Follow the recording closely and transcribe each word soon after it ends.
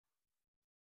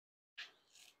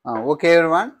Okay,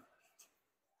 everyone.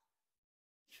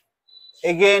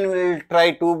 Again, we will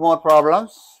try two more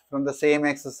problems from the same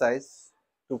exercise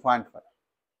 2.5.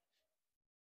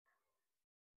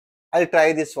 I'll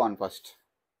try this one first.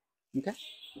 Okay,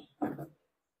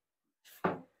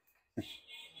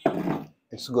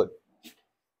 it's good.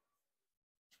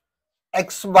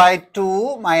 X by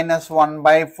 2 minus 1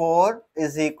 by 4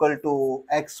 is equal to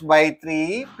x by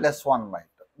 3 plus 1 by 2.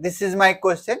 This is my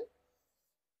question.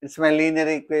 It's my linear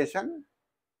equation.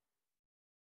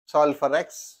 Solve for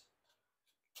x.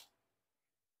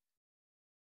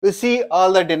 We see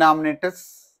all the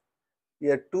denominators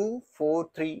here 2, 4,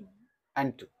 3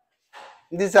 and 2.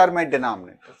 These are my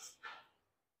denominators.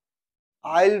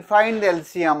 I'll find the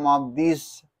LCM of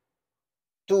these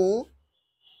 2,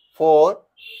 4,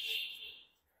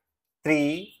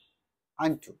 3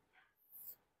 and 2.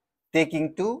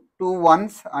 Taking 2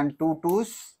 ones and 2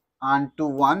 twos and 2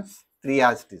 ones, 3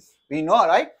 as it is. We know,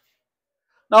 right?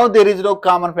 Now there is no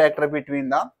common factor between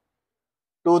them.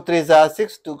 2 threes are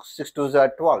 6, 6 twos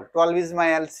are 12. 12 is my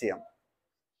LCM.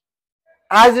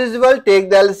 As usual, take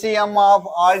the LCM of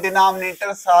all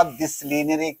denominators of this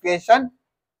linear equation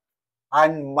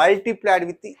and multiplied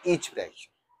with each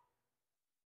fraction.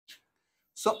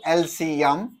 So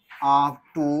LCM of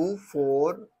 2,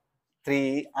 4,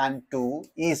 3 and 2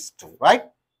 is 2, right?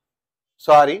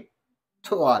 Sorry,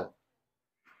 12.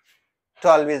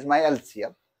 12 is my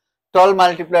LCM. 12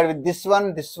 multiplied with this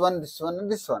one, this one, this one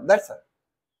and this one. That's all.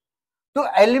 To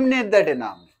eliminate the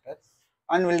denominators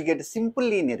and we'll get a simple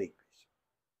linear equation.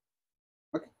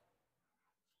 Okay.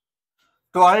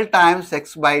 12 times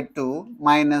x by 2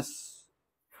 minus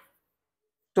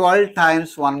 12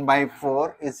 times 1 by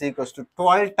 4 is equals to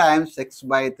 12 times x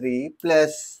by 3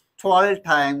 plus 12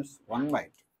 times 1 by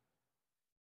 2.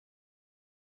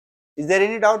 Is there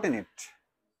any doubt in it?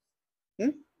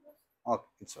 Okay,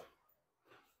 it's all.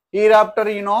 Hereafter,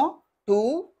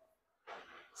 2,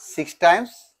 6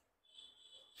 times,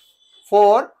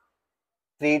 4,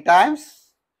 3 times,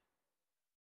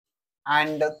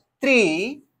 and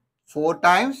 3, 4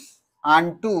 times,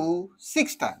 and 2,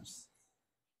 6 times.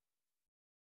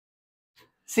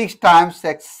 6 times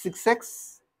x,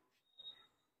 6x,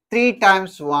 3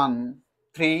 times 1,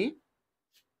 3,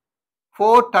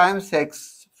 4 times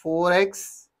x,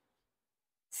 4x,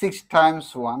 6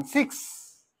 times 1, 6.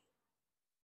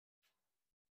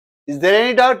 Is there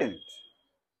any doubt in it?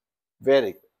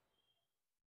 Very good.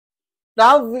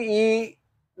 Now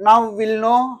we'll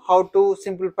know how to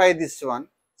simplify this one,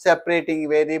 separating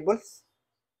variables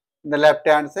in the left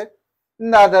hand side.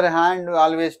 In the other hand, we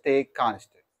always take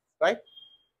constant, right?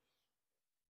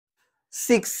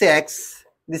 6x,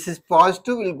 this is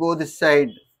positive, will go this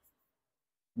side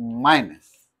minus.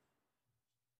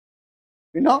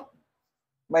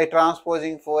 By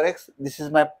transposing 4x, this is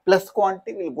my plus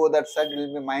quantity, will go that side,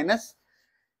 will be minus.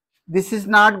 This is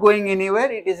not going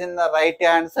anywhere, it is in the right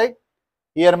hand side.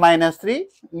 Here minus 3,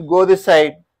 will go this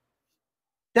side.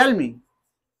 Tell me,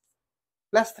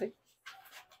 plus 3.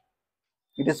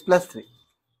 It is plus 3.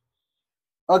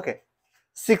 Okay.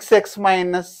 6x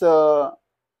minus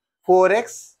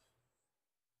 4x.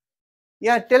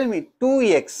 Yeah, tell me,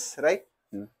 2x, right?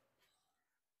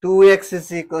 2x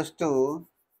is equals to,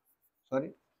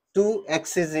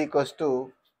 2x is equals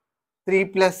to 3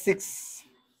 plus 6.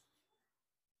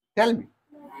 Tell me,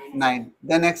 9.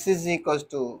 Then x is equals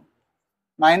to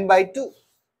 9 by 2.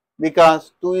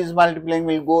 Because 2 is multiplying,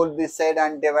 will go this side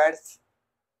and divides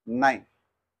 9.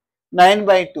 9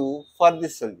 by 2 for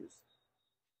this solution.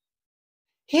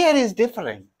 Here is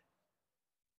different.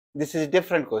 This is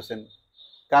different question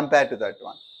compared to that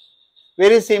one.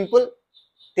 Very simple.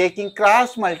 Taking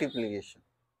cross multiplication.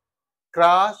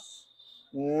 Cross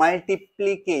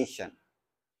multiplication.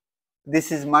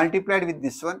 This is multiplied with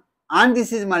this one and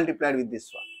this is multiplied with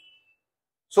this one.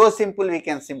 So simple, we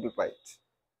can simplify it.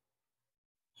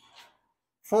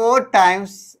 4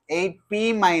 times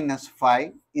 8p minus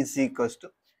 5 is equals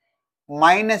to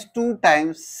minus 2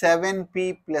 times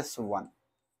 7p plus 1.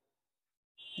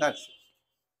 That's it.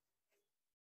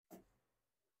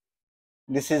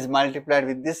 This is multiplied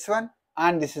with this one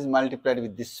and this is multiplied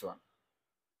with this one.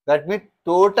 That means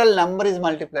total number is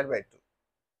multiplied by 2.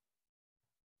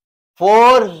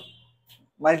 4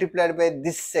 multiplied by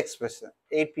this expression,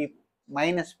 8p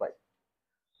minus 5.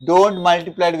 Don't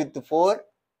multiply it with 4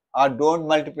 or don't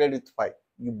multiply it with 5.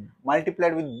 You multiply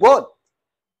it with both.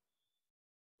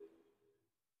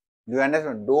 Do you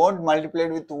understand? Don't multiply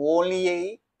it with only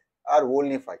 8 or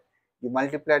only 5. You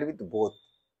multiply it with both.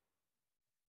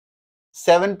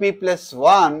 7p plus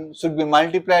 1 should be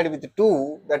multiplied with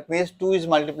 2. That means 2 is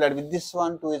multiplied with this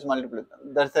one, 2 is multiplied.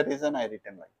 That's the reason I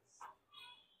written like this.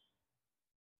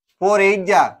 4 8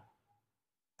 are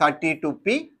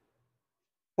 32p,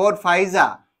 4 5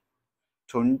 are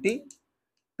 20,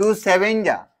 2 7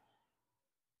 are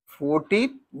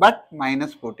 14, but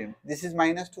minus 14. This is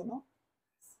minus 2, no?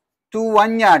 2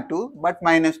 1 are 2, but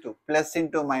minus 2, plus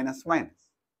into minus minus.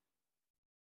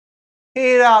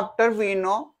 Hereafter we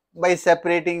know by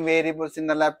separating variables in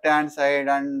the left hand side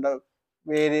and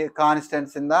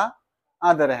constants in the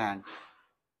other hand.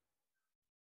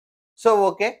 So,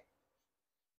 okay,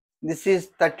 this is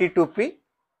 32p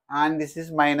and this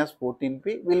is minus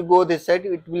 14p. We will go this side,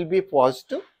 it will be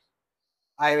positive.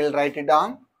 I will write it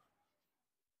down.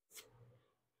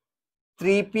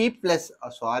 3p plus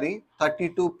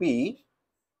 32p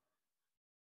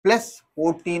plus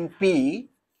 14p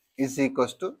is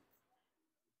equals to,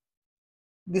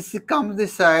 this comes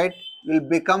this side will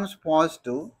becomes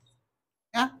positive.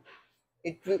 Yeah,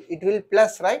 it will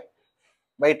plus, right?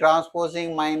 By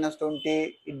transposing minus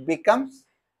 20, it becomes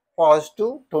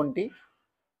positive 20,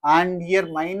 and here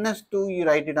minus 2 you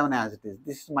write it down as it is.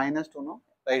 This is minus 2, no?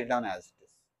 Write it down as it is.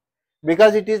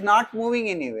 Because it is not moving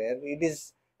anywhere, it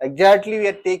is exactly we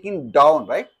are taking down,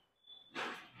 right?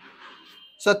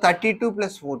 So 32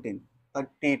 plus 14,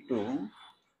 32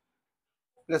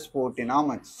 plus 14, how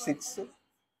much? 6,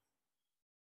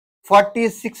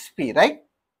 46p, right?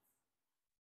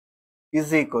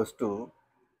 Is equals to,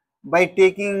 by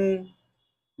taking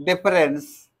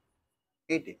difference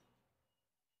 18,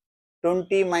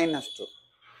 20 minus 2,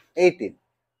 18.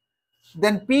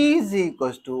 Then p is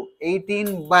equals to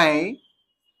 18 by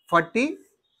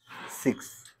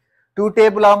 46. 2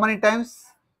 table how many times?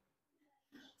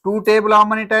 2 table how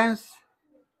many times?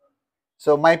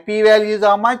 So my p value is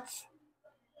how much?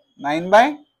 9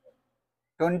 by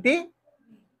 20.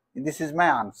 This is my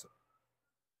answer.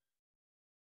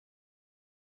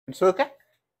 It's okay.